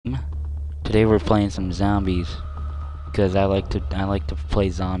Today we're playing some zombies because I like to play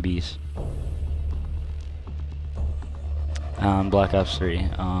zombies. Black Ops 3.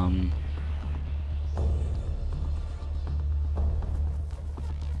 Oh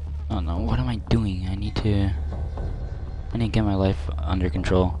no, what am I doing? I need to get my life under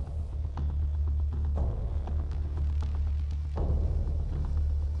control.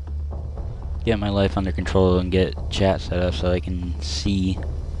 Get my life under control and get chat set up so I can see.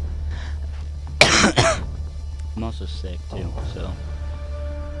 I'm also sick too, so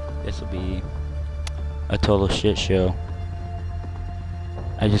this will be a total shit show.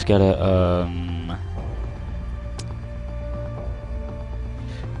 I just gotta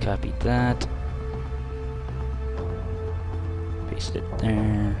copy that, paste it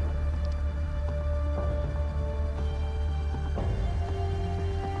there.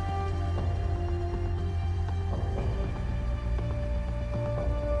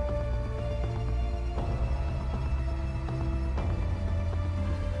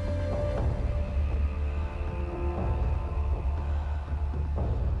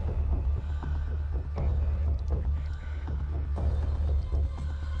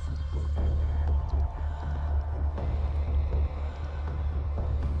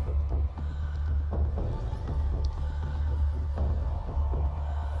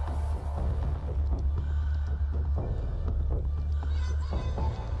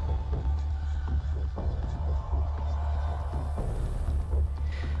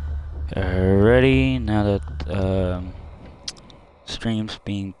 Alrighty, now that stream's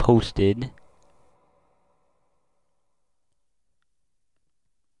being posted,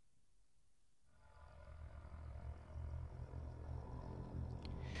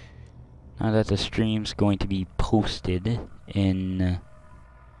 the stream's going to be posted in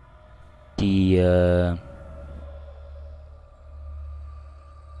the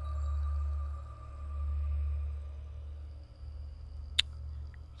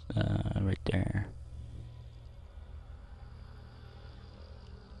right there.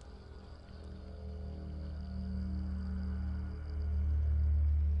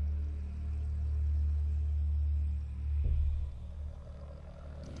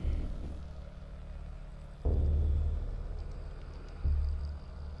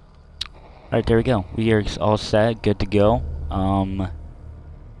 Alright, there we go. We are all set, good to go. Let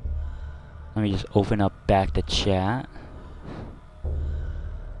me just open up back the chat.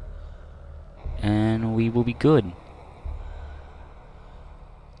 And we will be good.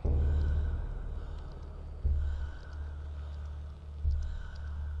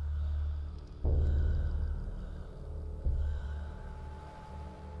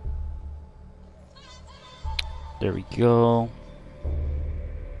 There we go.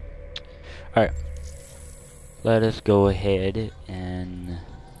 Alright. Let us go ahead and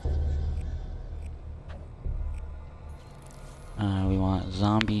we want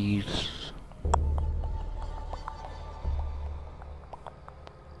zombies.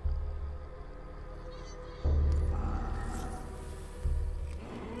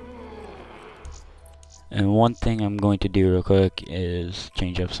 And one thing I'm going to do real quick is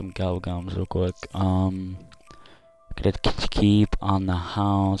change up some gums real quick. I'm gonna keep on the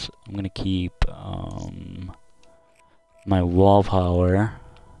house. I'm gonna keep my wall power.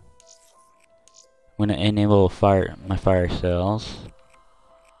 I'm gonna enable my fire cells,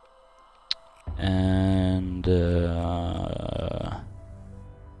 and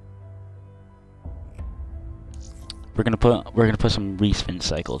we're gonna put some respin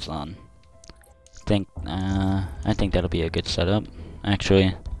cycles on. I think that'll be a good setup.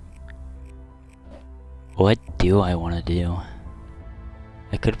 Actually, what do I want to do?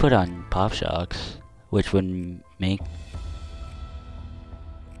 I could put on pop shocks, which would make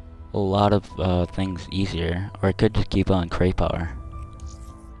a lot of things easier, or I could just keep on crate power.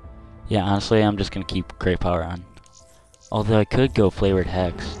 Yeah, honestly, I'm just gonna keep crate power on. Although I could go flavored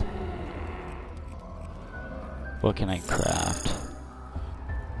hex. What can I craft?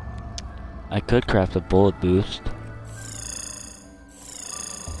 I could craft a bullet boost.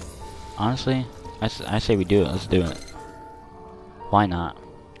 Honestly, I say we do it. Let's do it. Why not?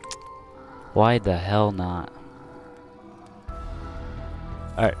 Why the hell not?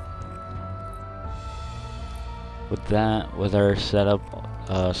 Alright. With our setup,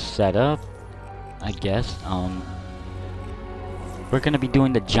 I guess, we're gonna be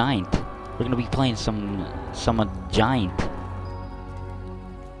doing the giant. We're gonna be playing some giant.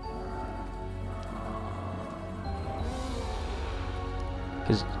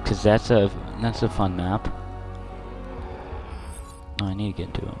 Cause that's a fun map. Oh, I need to get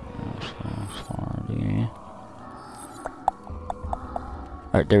into it.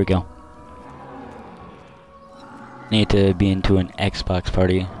 Alright, there we go. Need to be into an Xbox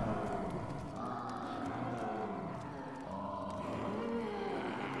party.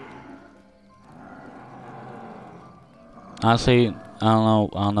 Honestly, I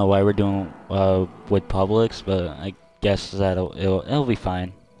don't know why we're doing with Publix, but I guess that it'll be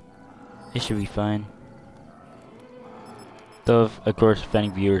fine. It should be fine. Though, of course, if any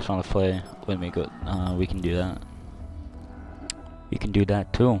viewers want to play with me, we can do that. We can do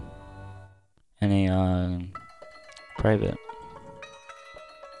that too. Any private.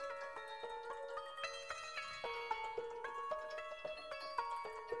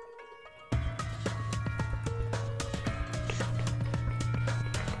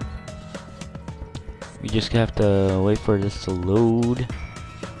 We just have to wait for this to load.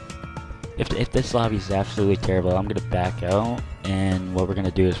 If this lobby is absolutely terrible, I'm gonna back out, and what we're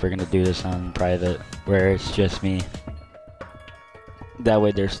gonna do is we're gonna do this on private, where it's just me. That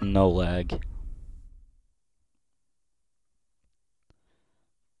way there's no lag.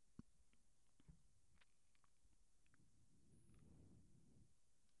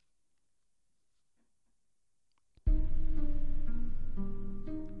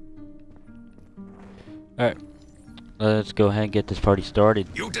 Alright. Let's go ahead and get this party started.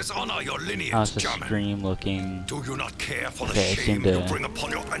 You dishonor your lineage, How's the German. stream looking? Do you not care for the Okay, shame you bring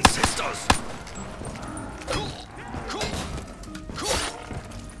upon your ancestors?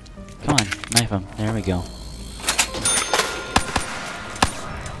 Come on, knife him. There we go.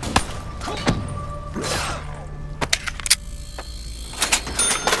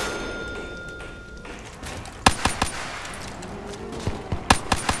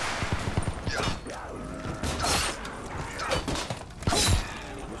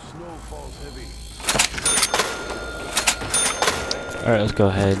 Alright, let's go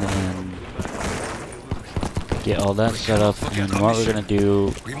ahead and get all that set up, and what we're gonna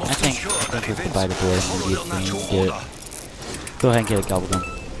do, I think we can buy the board immediately and go ahead and get a gobble gun.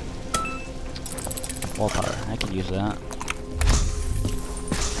 Wall power, I can use that.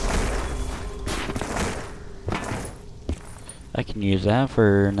 I can use that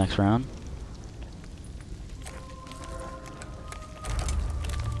for next round.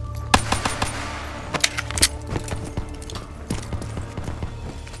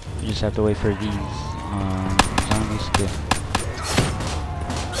 You just have to wait for these zombies to.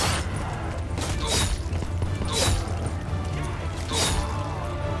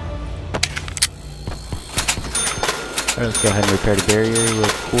 Alright, let's go ahead and repair the barrier real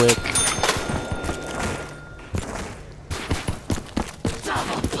quick.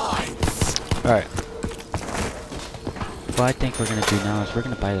 Alright. What I think we're gonna do now is we're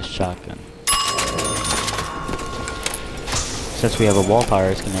gonna buy the shotgun. Since we have a wall power,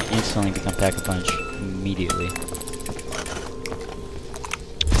 it's gonna instantly become Pack-a-Punch immediately.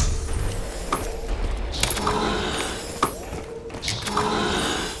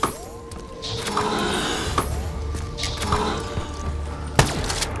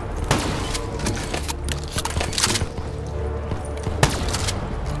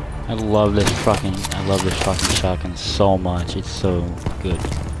 I love this fucking shotgun so much. It's so good.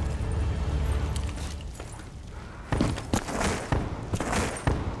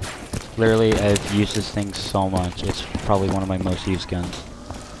 Literally, I've used this thing so much. It's probably one of my most used guns.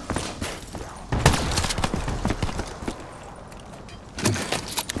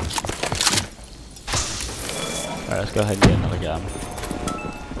 Alright, let's go ahead and get another gun.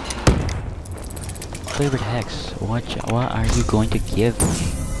 Flavored Hex, what are you going to give me?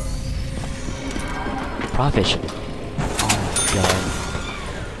 Crawfish. Oh my god.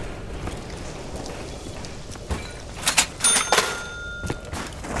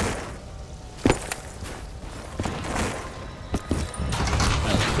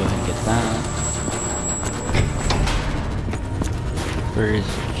 Let's go ahead and get that. Where is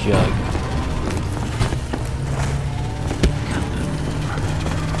Jug?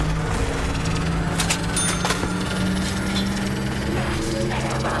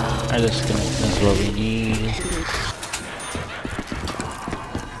 Alright, that's what we need.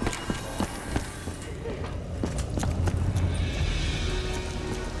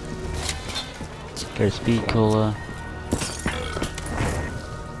 There's Speed Cola.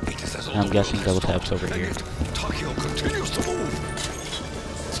 I'm guessing double taps over here. Tokyo continues to move.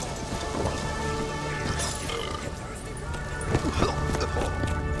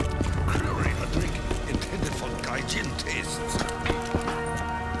 Clearly a drink intended for gaijin tastes.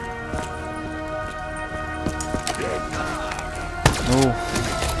 Oh.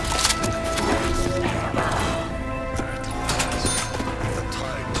 The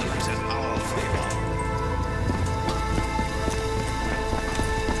tide tips in our favor.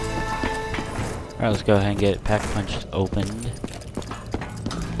 Alright, let's go ahead and get Pack Punch opened.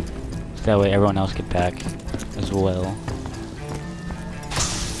 So that way everyone else can pack as well.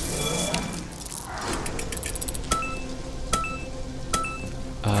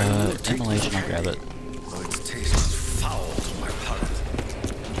 Immolation, I'll grab it. Though its taste is foul to my palate.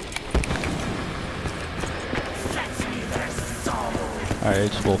 Alright,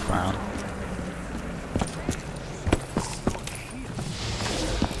 it's wolf round.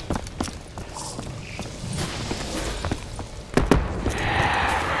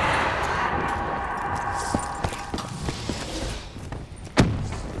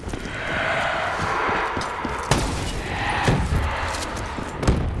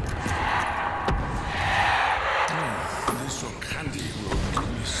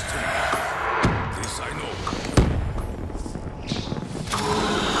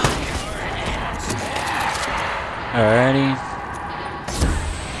 Alrighty.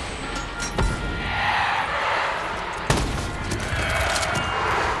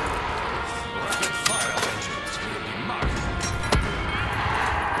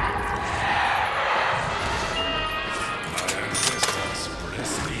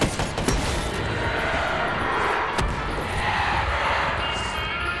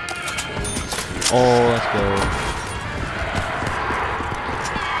 Oh, let's go.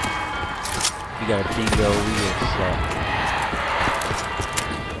 We got a dingo, we get set.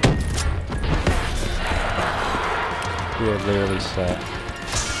 We are literally set.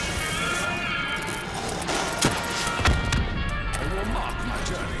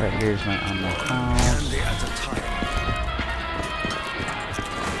 Right, here's my on the house.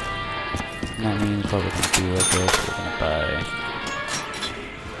 And that means what we're gonna do with this,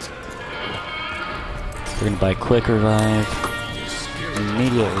 we're gonna buy Quick Revive.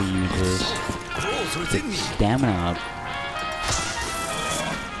 Immediately uses stamina up.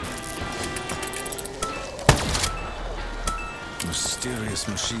 Mysterious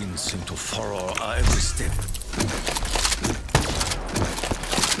machines seem to follow our every step.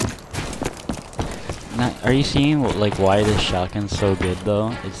 Now, are you seeing like why this shotgun's so good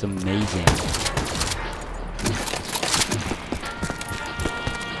though? It's amazing.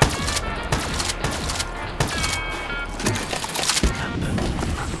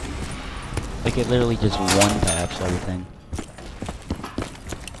 Like it literally just one taps everything.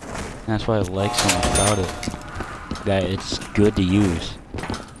 And that's why I like so much about it. That it's good to use.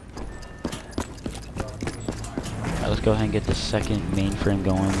 Alright, let's go ahead and get the second mainframe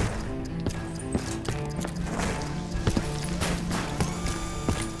going.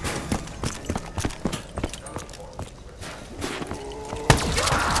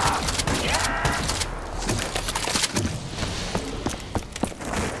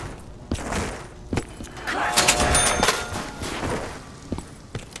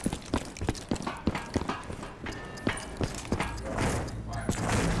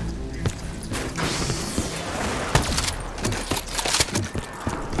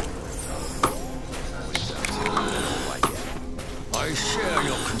 I share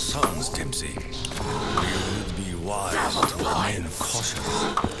your concerns, Dempsey. You would be wise to remain cautious.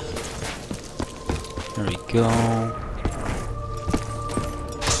 There we go.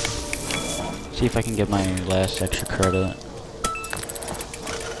 See if I can get my last extra credit.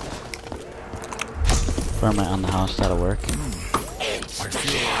 Where am I on the house? That'll work. I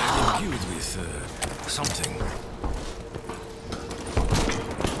feel I'm imbued with something.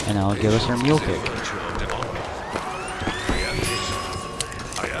 And I'll give us our mule kick.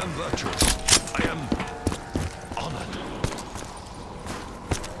 I am virtuous. I am honored.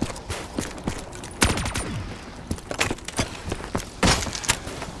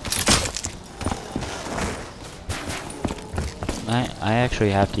 I actually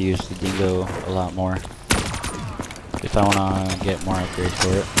have to use the dingo a lot more if I want to get more upgrades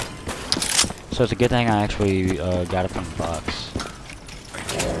for it. So it's a good thing I actually got it from the box.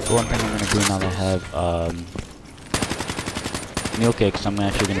 The one thing I'm going to do now that I have mule kicks, I'm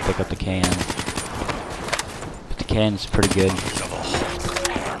actually going to pick up the can. But the can's pretty good.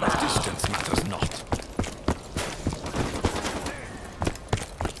 Distance matters not.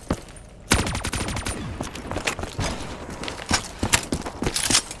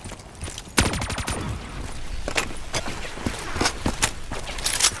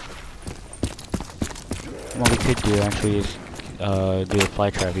 What we could do actually is do a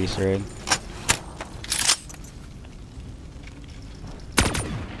flytrap Easter egg.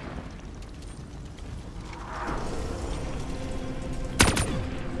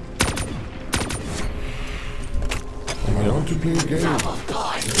 I want to play a game.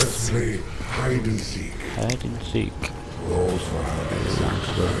 Let's play hide and seek. Hide and seek. Rolls for hide and seek.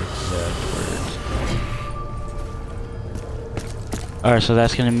 Alright, so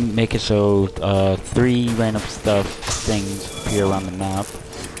that's gonna make it so 3 random stuff things appear around the map.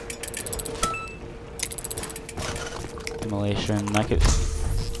 Immolation, I can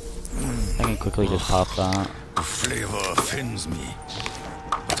quickly just pop that. The flavor offends me,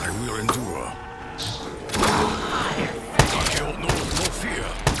 but I will endure. Takeo knows no fear,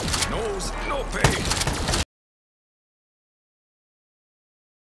 knows no pain.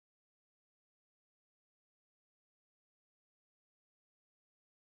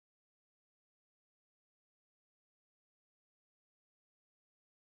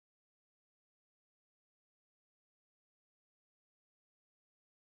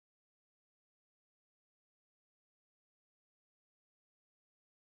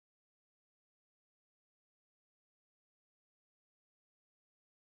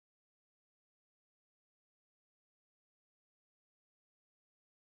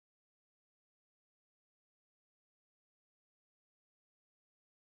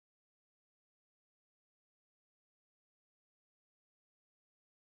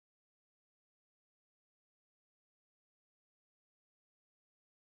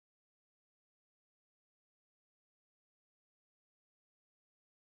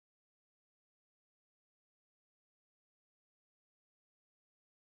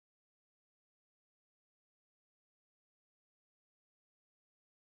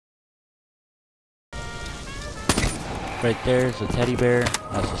 Right there's a teddy bear.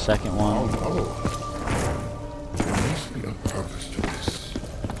 That's the second one. There must be a purpose to this.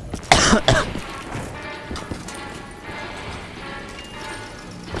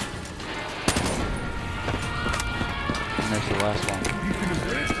 And there's the last one.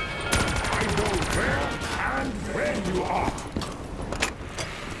 I know where and when you are.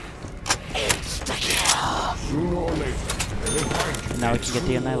 Sooner or later, they will find you. Now we can get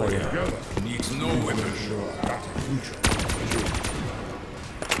the annihilator. Together, Needs no weapon. sure a better future.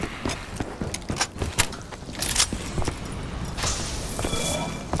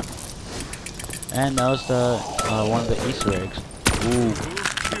 And that was the one of the Easter eggs. Ooh.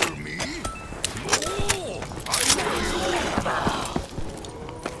 Kill me? No! I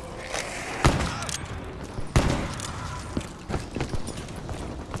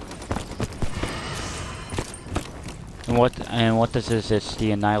And what this is, it's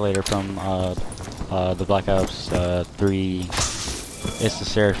the Annihilator from the Black Ops 3. It's the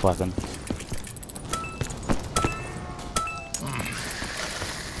Seraph weapon.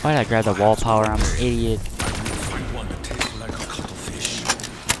 Why did I grab the wall power? I'm an idiot. find one that tastes like a cuttlefish.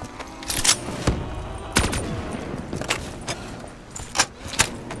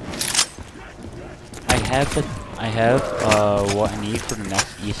 I have what I need for the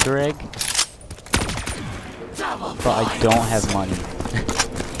next Easter egg, but I don't have money.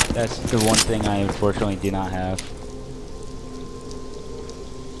 That's the one thing I unfortunately do not have.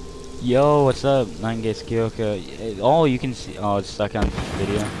 Yo, what's up? 9Gates Kyoka. Oh, you can see. Oh, it's stuck on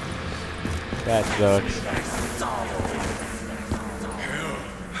video. That sucks. Hell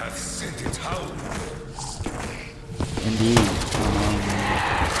hath sent it out. Indeed.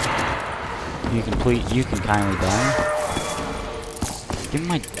 You can kindly die. Give me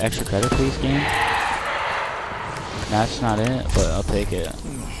my extra credit, please, game. That's not it, but I'll take it.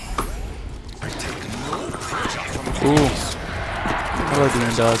 Ooh. Hello,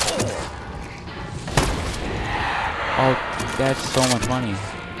 Demon Dog. Oh, that's so much money.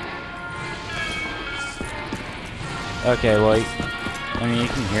 Okay, well, I mean, you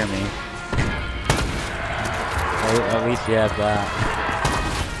can hear me. At least you have that.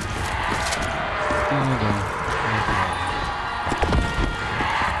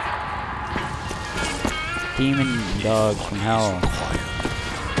 Demon Dog from hell.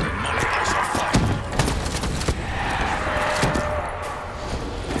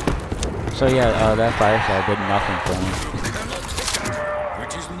 So yeah, that firefly did nothing for me.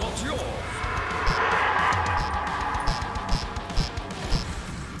 Which is not yours.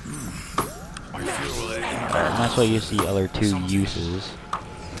 I feel And that's why you see other two uses.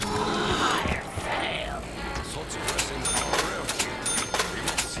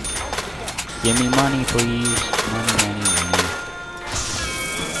 Give me money, please. Money, money, money.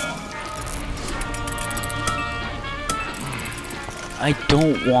 I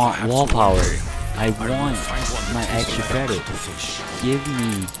don't want wall power. I want my extra credit. Give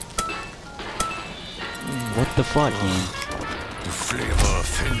me. What the fuck, man? The flavor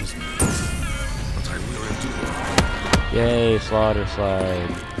offends me, but I will endure. Yay, slaughter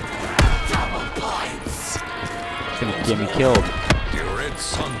slide. It's gonna get me killed. The red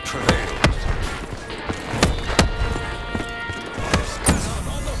sun prevails.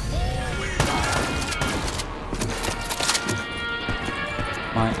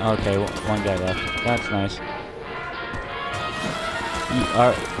 Okay, one guy left. That's nice.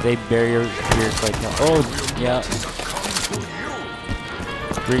 They barrier pierce like that. Oh, yeah.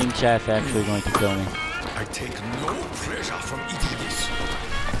 Green chef actually going to kill me. I take no pleasure from eating this.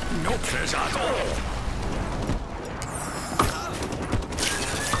 No pleasure at all.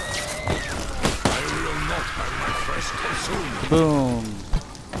 I will not have my flesh consumed. Boom.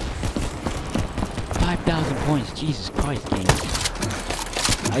 5,000 points. Jesus Christ, game.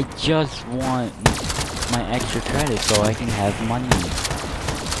 I just want my extra credits so I can have money.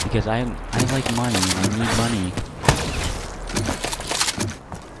 Because I like money and I need money.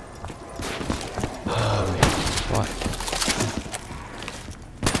 What?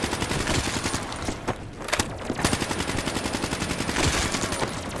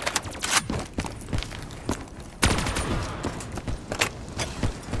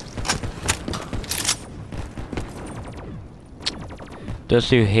 Those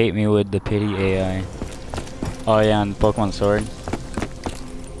who hate me with the pity AI. Oh yeah, and Pokemon Sword.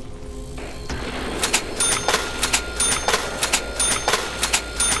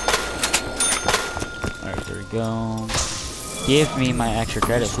 Alright, there we go. Give me my extra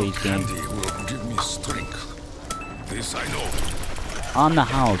credit, please, game. Candy will give me strength. This I know. On the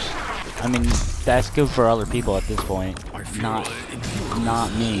house. I mean, that's good for other people at this point. I feel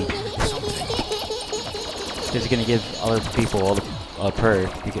Not me. Because it's gonna give other people all the perk,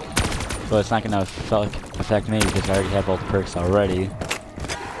 but it's not gonna affect me because I already have all the perks already.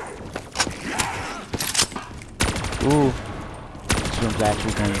 Ooh, this room's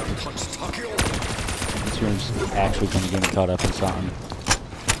actually gonna get me caught up in something.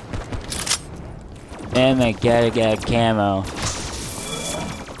 And I gotta get camo.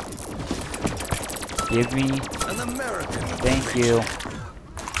 Give me. An American. Thank you.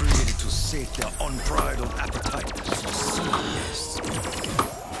 Created to sate their unbridled appetite for sweetness.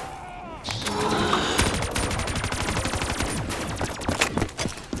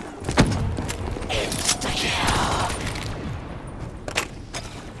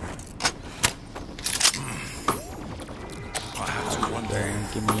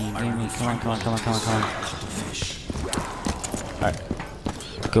 Give me, come on. Alright.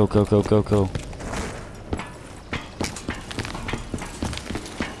 Go.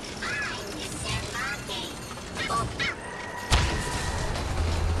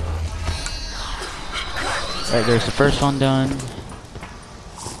 Alright, there's the first one done.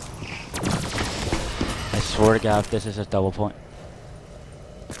 I swear to God, if this is a double point.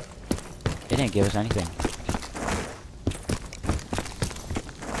 It didn't give us anything.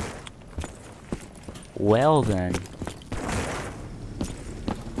 Well then.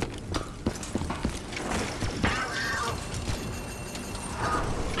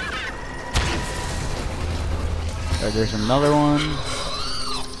 Alright, there's another one.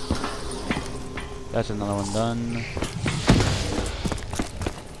 That's another one done.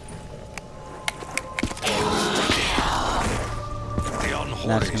 And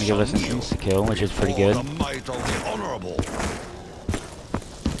that's gonna give us an insta-kill, which is pretty good.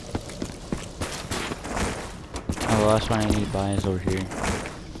 Oh, the last one I need to buy is over here.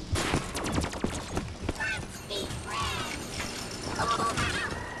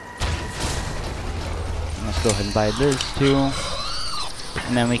 Let's go ahead and buy this too.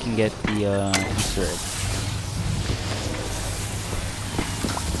 And then we can get the Easter egg.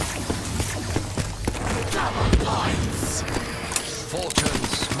 Fortune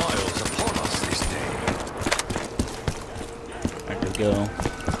smiles upon us this day. There we go.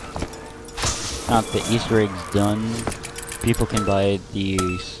 Now that the Easter egg's done, people can buy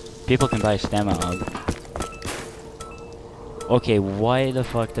these. People can buy Stamagog. Okay, why the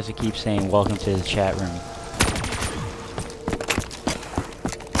fuck does it keep saying welcome to the chat room?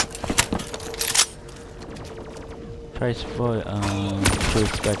 Price for to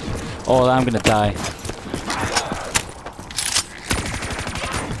expect. Oh, I'm gonna die.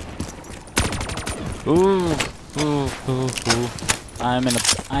 Ooh. I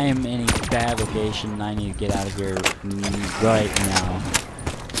am in a bad location and I need to get out of here right now.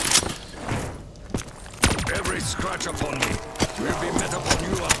 Every scratch upon me will be met upon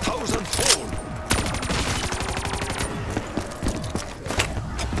you 1,000-fold.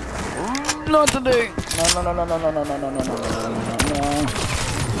 Not today. No.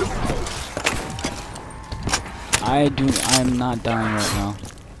 I'm not dying right now.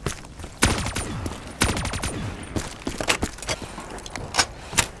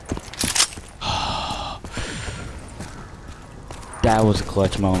 That was a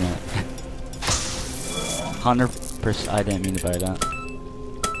clutch moment. 100%. I didn't mean to buy that.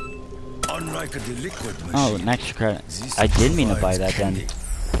 Unlike the liquid machine, Oh, an extra credit. I did mean to buy that then.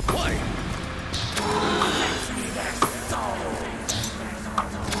 Why?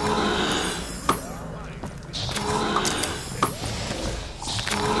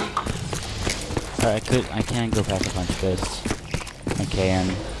 Alright, I can go back a punch fists. I can.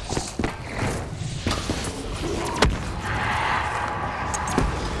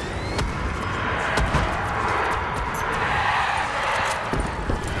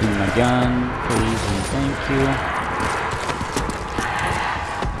 Give me my gun, please, and thank you.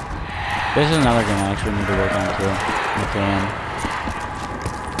 This is another gun I actually need to work on too. I can.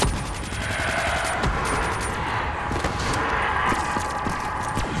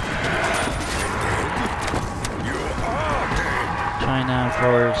 China,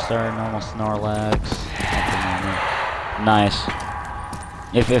 Forward Star, normal Snorlax. Nice.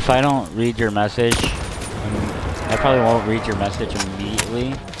 If I don't read your message, I probably won't read your message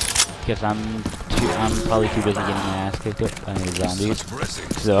immediately because I'm probably too busy getting my ass kicked by the zombies.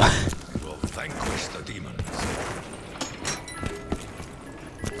 So. Will vanquish the demons.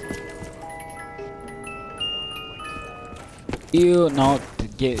 Ew, no,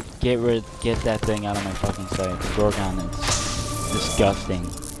 get that thing out of my fucking sight. Gorgon is disgusting.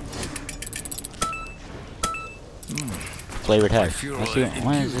 Flavored heck. Let's see,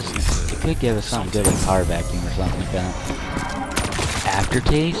 what is this? It could give us something good like power vacuum or something like that.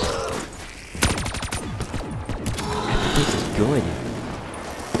 Aftertaste? Aftertaste is good.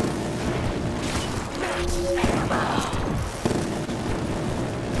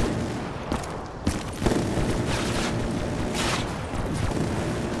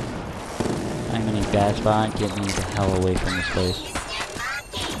 I'm in a bad spot. Get me the hell away from this place.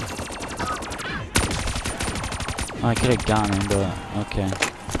 Oh, I could have gotten him, but okay.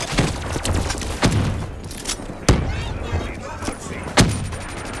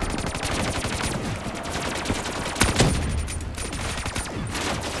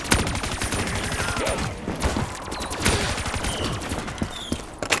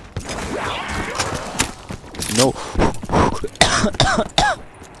 No.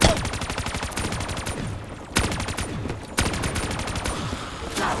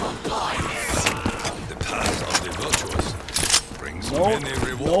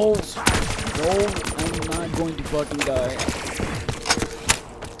 No, I'm not going to fucking die.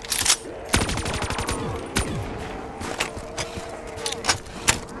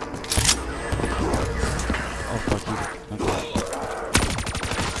 Oh fuck you. Okay.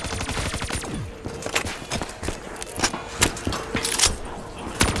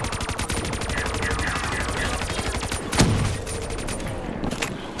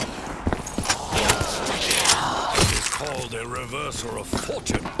 Called a reverser of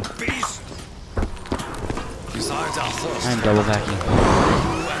fortune, beast. Besides our thirst, I'm double backing.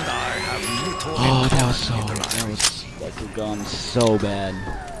 and I have little. Oh, that could have gone so bad.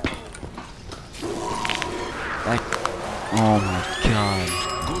 That, oh my god.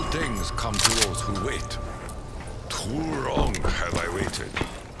 Good things come to those who wait. Too long have I waited.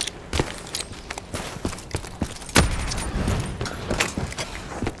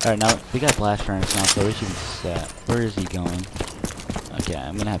 Alright, now we got blast furnace now, so we should be set. Where is he going? Okay,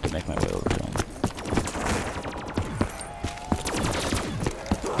 I'm gonna have to make my way over to him.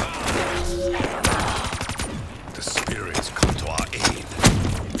 The spirits come to our aid.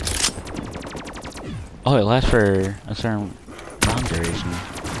 Oh, it lasts for a certain long duration.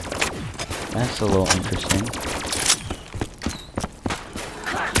 That's a little interesting.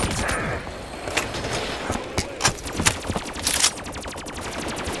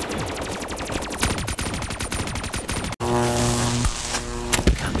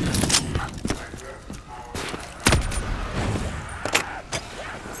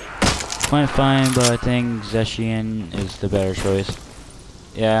 Quite fine, but I think Zeshian is the better choice.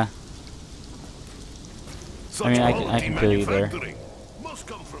 Yeah. I mean, I can feel you there. Must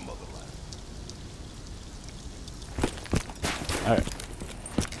come from motherland. Alright.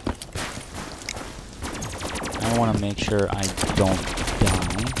 I want to make sure I don't die.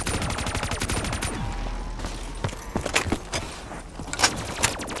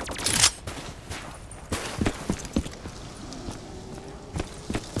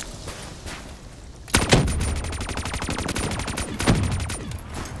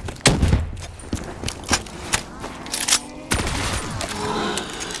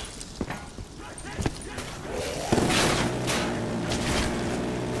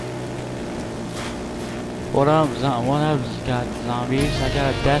 What up, got zombies? I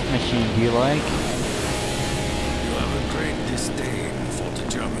got a death machine, do you like? You have a great disdain for the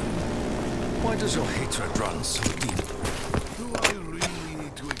German. Why does your hatred run so deep? Do I really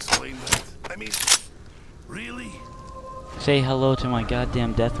need to explain that? I mean, really? Say hello to my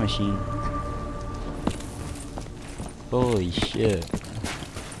goddamn death machine. Holy shit.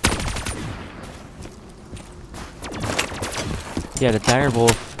 Yeah, the Dire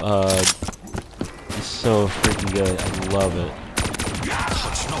Wolf is so freaking good. I love it.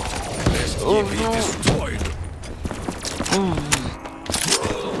 Touch not, lest ye be destroyed.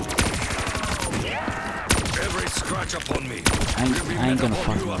 Every scratch upon me. I ain't gonna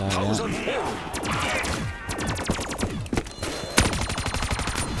fucking die yet.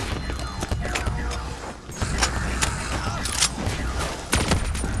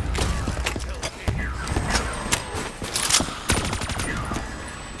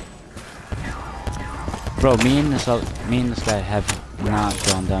 Bro, me and this guy have not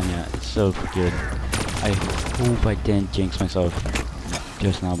gone down yet. It's so good. I hope I didn't jinx myself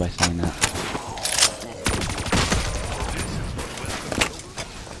just now by saying that.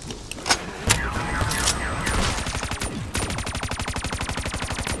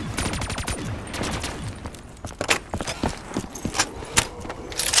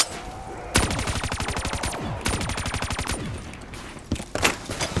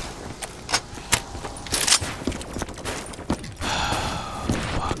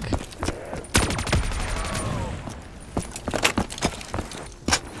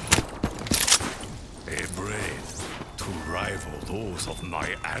 Those of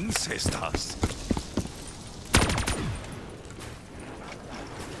my ancestors.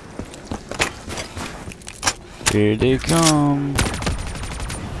 Here they come.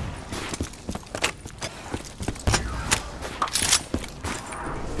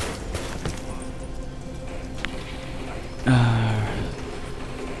 I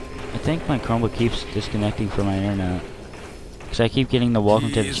think my Chromebook keeps disconnecting from my internet. Cause I keep getting the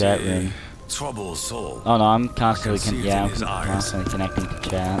welcome to the chat room. Troubled soul. Oh no, I'm constantly I'm constantly connecting to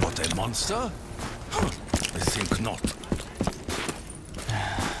chat. What a monster? I think not.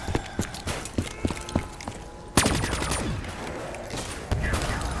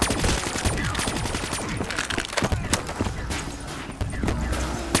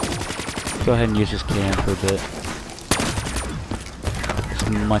 Go ahead and use this can for a bit. As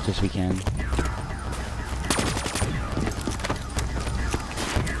much as we can.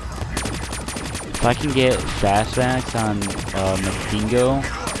 If I can get fastbacks on Dingo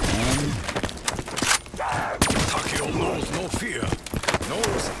Takeo knows no fear,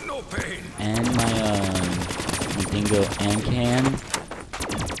 knows no pain. And my Dingo and Can,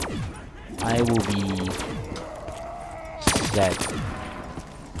 I will be set.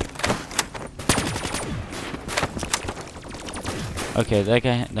 Okay, that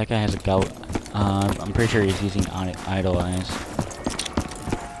guy has a gout. I'm pretty sure he's using Idle Eyes.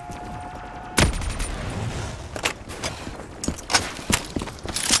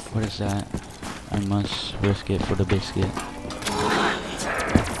 What is that? I must risk it for the biscuit.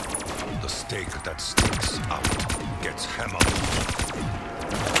 The stake that sticks out gets hammered.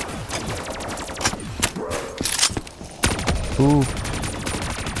 Ooh.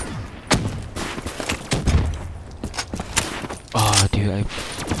 Oh, dude, I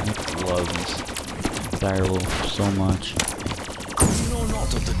love this Dire Wolf so much. No,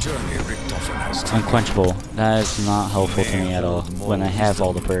 not of the journey Richtofen has taken. Unquenchable. That is not helpful to me at all when I have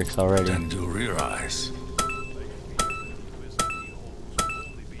all the perks already. Than to realize.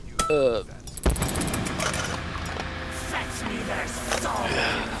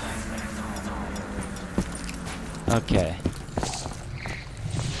 Okay.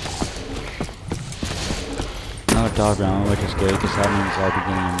 Another dog round, which is good because that means I'll be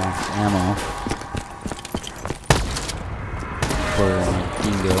getting max ammo for my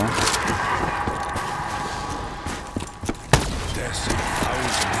Dingo. Death of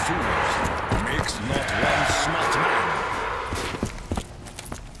 1,000 fools makes not one smart man.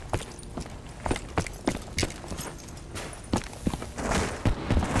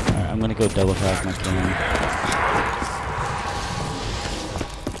 Alright, I'm gonna go double tap my can.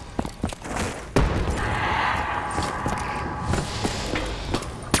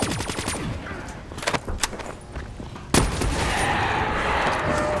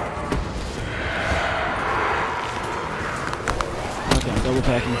 Double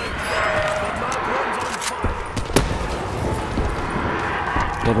packing.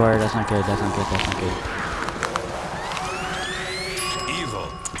 Good word, that's not good, that's not good, that's not good. Evil,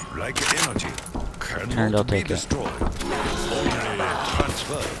 like energy, Turned, I'll cannot be take it. destroyed, only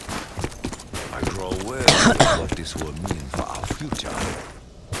transferred. I grow aware of what this will mean for our future.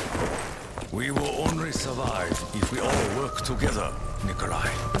 We will only survive if we all work together, Nikolai.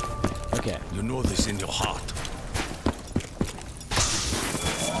 Okay. You know this in your heart.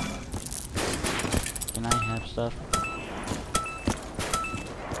 Can I have stuff?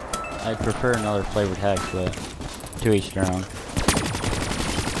 I'd prefer another flavored hex, but to each their own.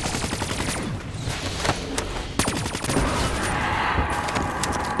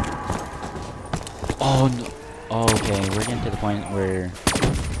 Oh no. Oh, okay, we're getting to the point where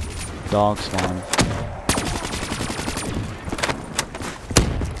dogs spawn.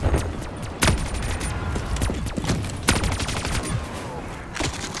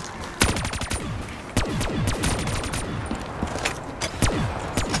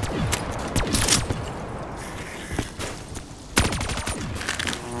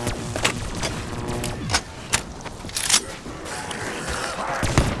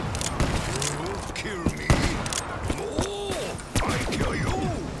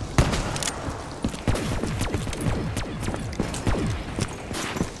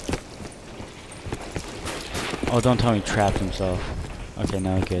 Oh, don't tell me he trapped himself. Okay,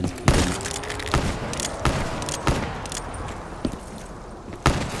 now he could.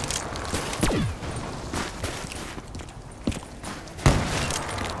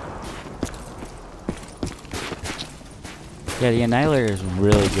 Yeah, the Annihilator is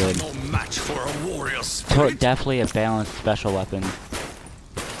really good. No match for a warrior spirit. Definitely a balanced special weapon.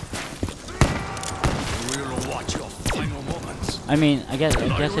 We'll watch your final moments. I mean, I guess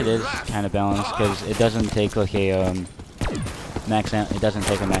it is kind of balanced because it doesn't take like a max ammo. It doesn't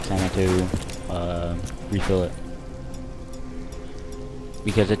take a max ammo to refill it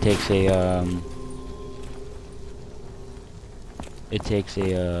because it takes a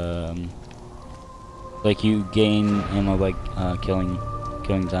like you gain ammo by killing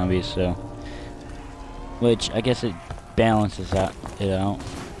zombies, so which I guess it balances it out.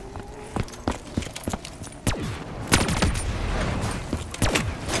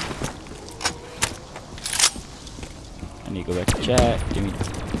 I need to go back to chat. Give me.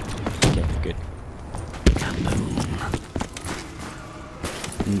 Okay, good.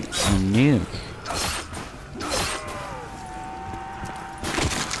 A nuke.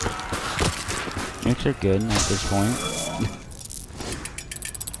 Nukes are good at this point.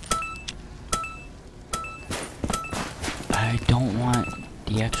 I don't want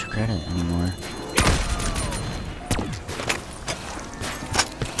the extra credit anymore.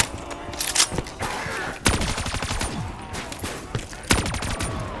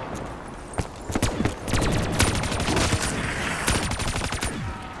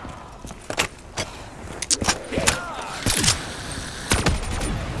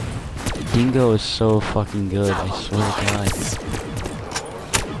 Dingo is so fucking good, I swear to God.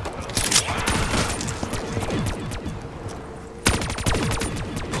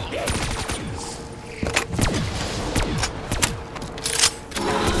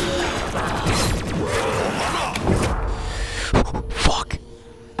 Fuck.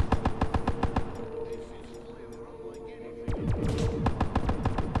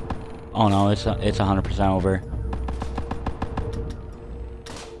 Oh no, it's 100% over.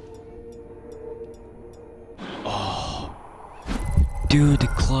 Dude, the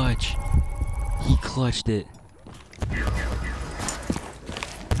clutch. He clutched it.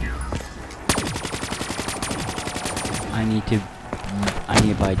 I need to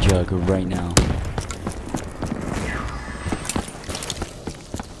buy Jug right now.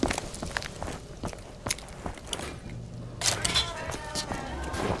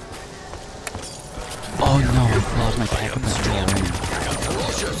 Oh no, I lost my pack in the ring.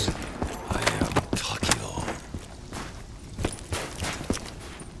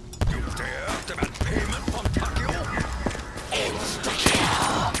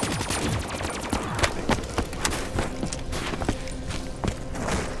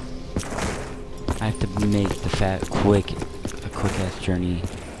 I have to make the quick ass journey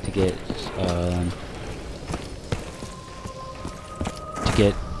to get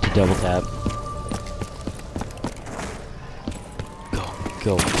to double tap.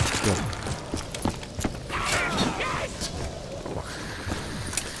 Go.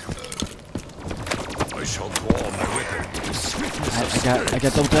 I shall draw my weapon. I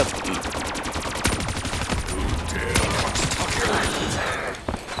got double tap.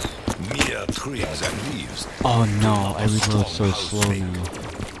 Mere twigs and leaves. Oh no, I reload so slow now.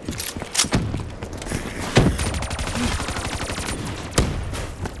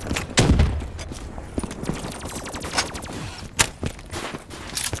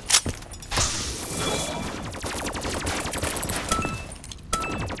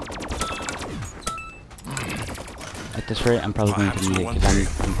 At this rate, I'm probably going to need it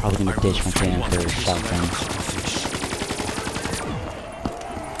because I'm probably going to ditch my can for shotgun.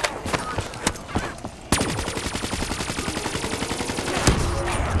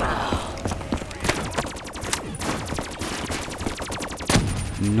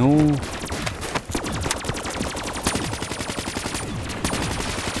 No.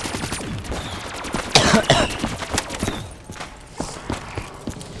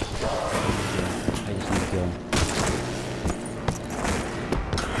 I just need to go.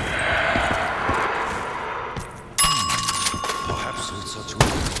 Perhaps with such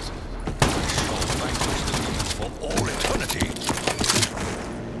weapons, I shall vanquish the demons for all eternity.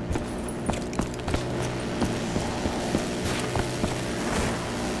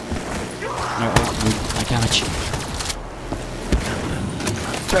 I got you.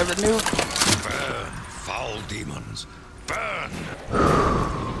 Trevor, move. Burn, foul demons, burn!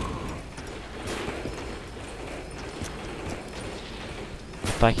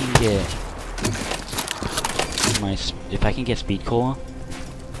 If I can get if I can get speed cola,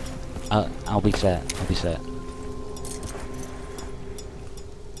 I'll be set. I'll be set.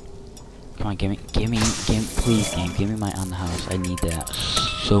 Come on, give me, please, game, give me my on the house. I need that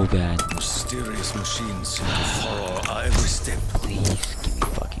so bad. Mysterious machines seem to follow our every step. Please, give me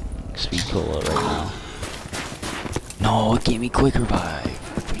fucking speed cola right now. No, give me quick revive.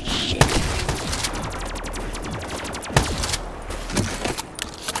 Shit.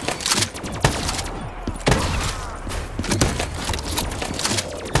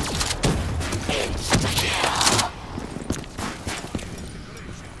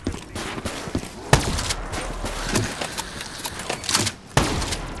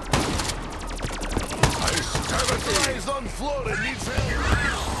 On floor and needs help. You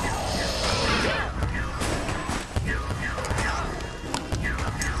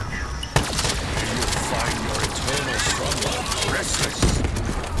find your eternal struggle restless.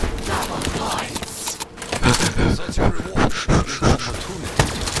 Double points. Such a reward is an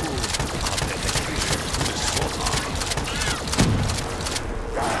opportunity to prove our dedication to the slaughter.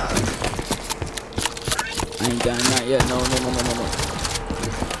 I ain't done that yet. No.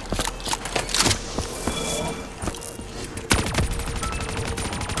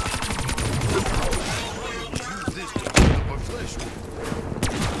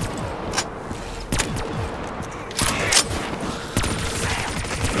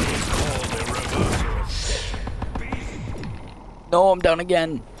 No, I'm down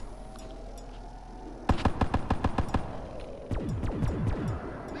again.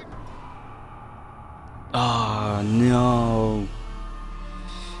 Oh, no.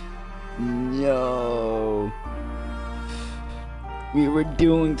 No. We were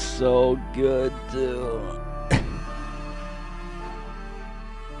doing so good, too.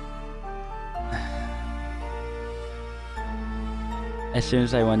 As soon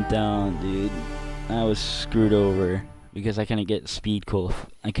as I went down, dude, I was screwed over. Because I couldn't get speed cola.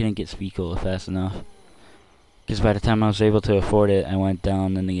 Fast enough. Because by the time I was able to afford it, I went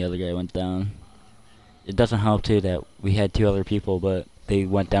down, and the other guy went down. It doesn't help too that we had 2 other people, but they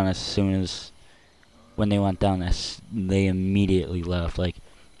went down as soon as when they went down. They immediately left. Like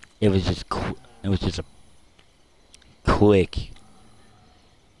it was just a quick.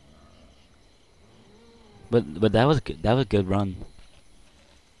 But that was good. That was a good run.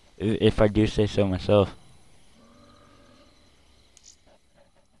 If I do say so myself.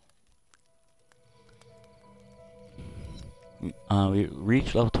 We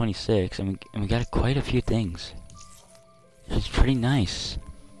reached level 26, and we got quite a few things. It's pretty nice.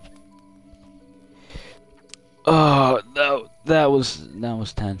 Oh, that was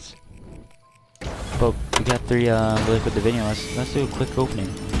tense. But we got 3 liquid divinia. Let's do a quick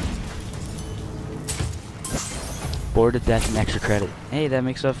opening. Bored to death and extra credit. Hey, that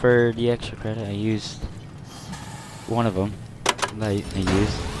makes up for the extra credit. I used one of them. I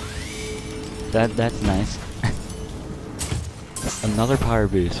used. That's nice. Another power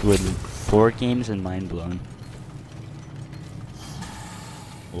boost with 4 games and mind blown.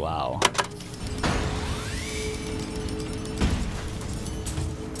 Wow.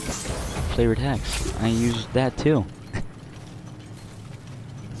 Flavored text. I used that too.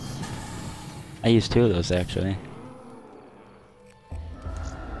 I used 2 of those actually.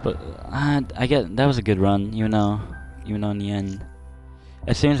 But I get that was a good run, even though in the end,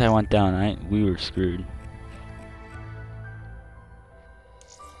 as soon as I went down, we were screwed.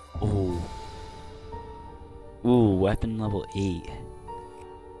 Ooh, weapon level 8.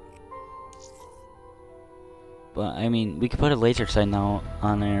 But I mean, we could put a laser sight now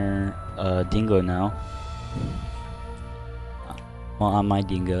on our dingo now. Well, on my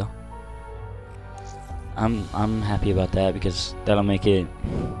dingo. I'm happy about that because that'll make it.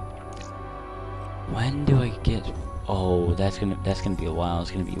 When do I get? Oh, that's gonna be a while.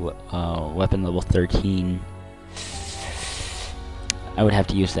 It's gonna be weapon level 13. I would have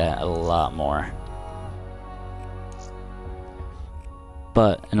to use that a lot more.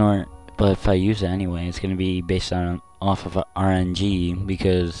 But if I use it anyway, it's gonna be based on off of a RNG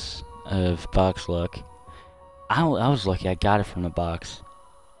because of box luck. I was lucky. I got it from the box.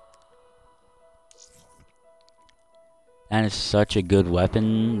 And it's such a good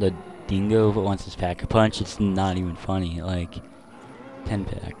weapon, the Dingo, but once it's pack a punch, it's not even funny. Like 10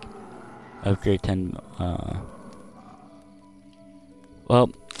 pack. Upgrade 10 well,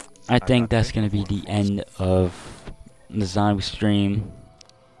 I think that's gonna be the end of the zombie stream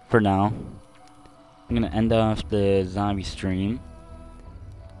for now. I'm gonna end off the zombie stream.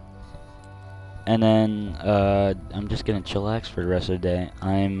 And then I'm just gonna chillax for the rest of the day.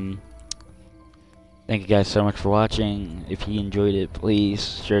 Thank you guys so much for watching. If you enjoyed it,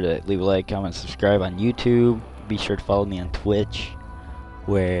 please sure to leave a like, comment, subscribe on YouTube. Be sure to follow me on Twitch,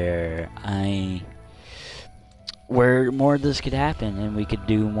 where more of this could happen, and we could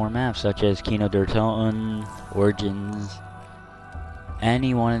do more maps such as Kino der Toten, Origins,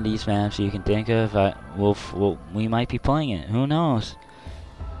 any one of these maps you can think of. We might be playing it. Who knows?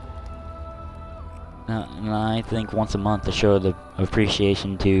 And I think once a month to show the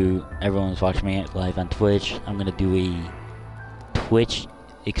appreciation to everyone who's watching me live on Twitch, I'm gonna do a Twitch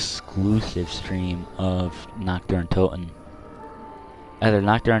exclusive stream of Nocturne Toten. Either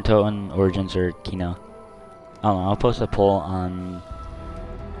Nocturne Toten, Origins, or Kino. I don't know. I'll post a poll in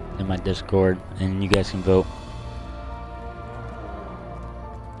my Discord, and you guys can vote.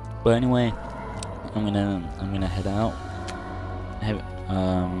 But anyway, I'm gonna head out.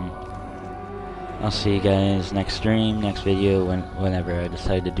 I'll see you guys next stream, next video, whenever I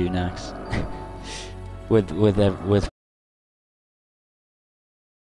decide to do next. with